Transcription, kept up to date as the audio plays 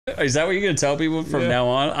Is that what you're going to tell people from now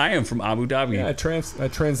on? I am from Abu Dhabi. Yeah, I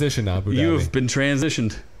transitioned to Abu Dhabi. You have been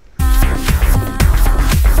transitioned.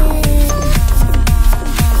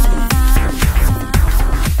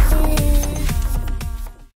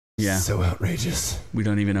 Yeah. So outrageous. We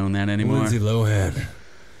don't even own that anymore. Lindsay Lohan.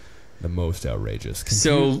 The most outrageous.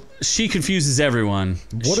 So she confuses everyone.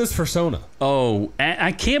 What is fursona? Oh,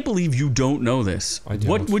 I can't believe you don't know this. I don't.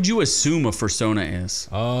 What would you assume a fursona is?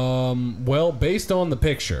 Well, based on the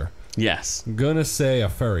picture, yes. I'm gonna say a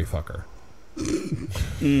furry fucker.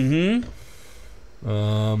 Mm-hmm.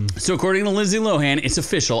 So according to Lindsay Lohan, it's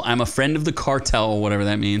official. I'm a friend of the cartel, or whatever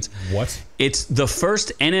that means. What? It's the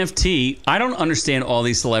first NFT. I don't understand all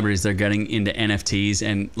these celebrities that are getting into NFTs,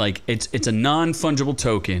 and like it's a non-fungible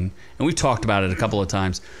token, and we've talked about it a couple of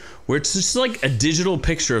times, where it's just like a digital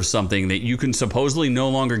picture of something that you can supposedly no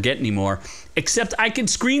longer get anymore. Except I can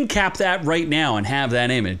screen cap that right now and have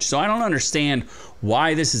that image. So I don't understand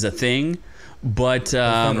why this is a thing, but it's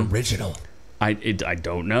not original. I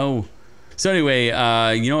don't know. So anyway,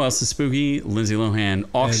 you know what else is spooky? Lindsay Lohan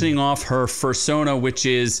auctioning off her fursona, which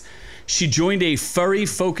is she joined a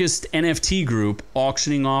furry-focused NFT group,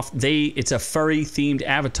 auctioning off. It's a furry-themed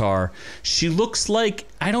avatar. She looks like,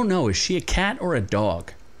 I don't know, is she a cat or a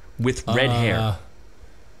dog with red hair?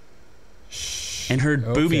 And her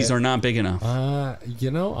boobies are not big enough. You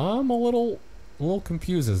know, I'm a little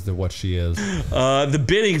confused as to what she is. The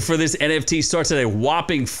bidding for this NFT starts at a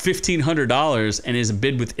whopping $1,500 and is a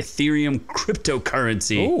bid with Ethereum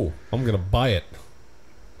cryptocurrency. Oh, I'm gonna buy it.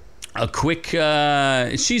 A quick,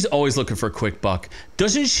 she's always looking for a quick buck.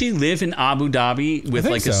 Doesn't she live in Abu Dhabi with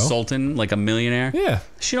like a sultan, like a millionaire? Yeah.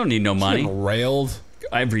 She don't need no money. Railed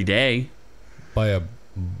every day by a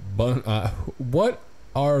what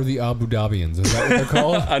are the Abu Dhabians? Is that what they're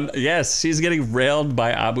called? Yes, she's getting railed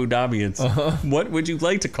by Abu Dhabians. What would you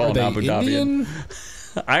like to call an Abu Dhabian?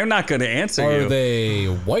 I'm not going to answer you. Are they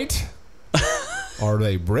white? Are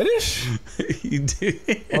they British?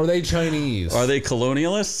 Are they Chinese? Are they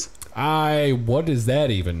colonialists? What does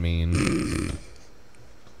that even mean?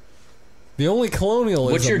 The only colonial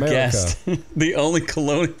is What's your America. guess? The only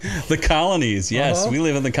the colonies. Yes, we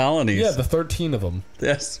live in the colonies. Yeah, the 13 of them.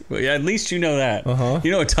 Yes, well, yeah, at least you know that. Uh-huh. You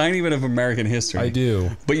know a tiny bit of American history. I do.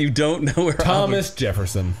 But you don't know where Thomas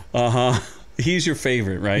Jefferson. He's your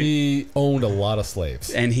favorite, right? He owned a lot of slaves.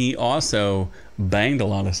 And he also banged a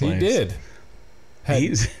lot of slaves. He did. Had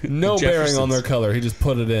no bearing on their color. He just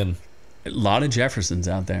put it in. A lot of Jeffersons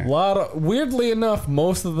out there. Weirdly enough,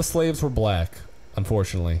 most of the slaves were black,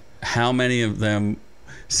 unfortunately. How many of them?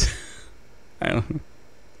 I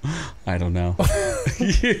don't know.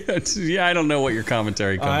 Yeah, I don't know what your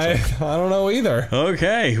commentary comes from. I don't know either.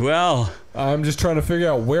 Okay, well, I'm just trying to figure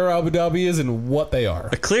out where Abu Dhabi is and what they are.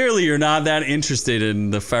 Clearly, you're not that interested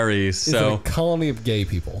in the furries. So it's a colony of gay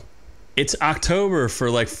people. It's October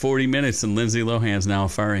for like 40 minutes, and Lindsay Lohan's now a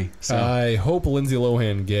furry. So I hope Lindsay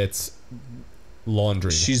Lohan gets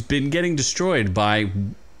laundry. She's been getting destroyed by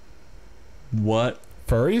what?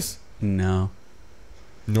 Furries? No.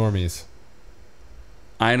 Normies.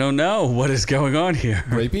 I don't know what is going on here.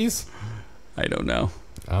 Rapies? I don't know.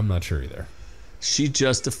 I'm not sure either. She's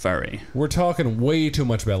just a furry. We're talking way too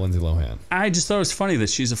much about Lindsay Lohan. I just thought it was funny that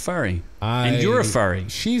she's a furry. And you're a furry.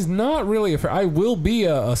 She's not really a furry. I will be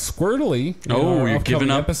a squirtly. You're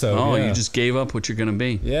giving up? Episode. You just gave up what you're going to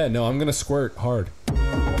be. Yeah, no, I'm going to squirt hard.